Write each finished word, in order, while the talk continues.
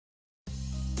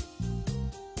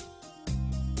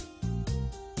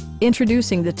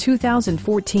Introducing the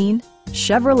 2014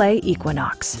 Chevrolet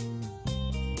Equinox.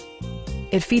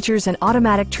 It features an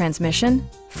automatic transmission,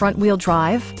 front-wheel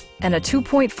drive, and a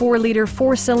 2.4-liter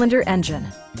four-cylinder engine.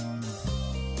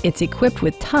 It's equipped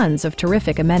with tons of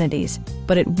terrific amenities,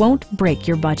 but it won't break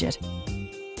your budget.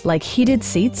 Like heated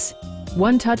seats,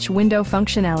 one-touch window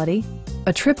functionality,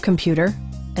 a trip computer,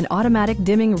 an automatic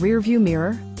dimming rear-view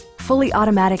mirror, fully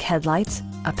automatic headlights,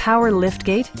 a power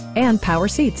liftgate, and power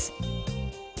seats.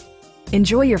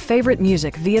 Enjoy your favorite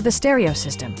music via the stereo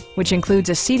system, which includes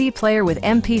a CD player with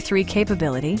MP3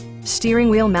 capability, steering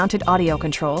wheel mounted audio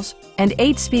controls, and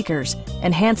 8 speakers,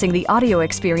 enhancing the audio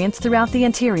experience throughout the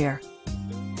interior.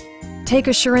 Take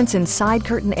assurance in side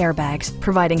curtain airbags,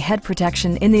 providing head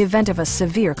protection in the event of a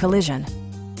severe collision.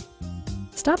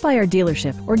 Stop by our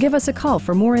dealership or give us a call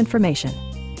for more information.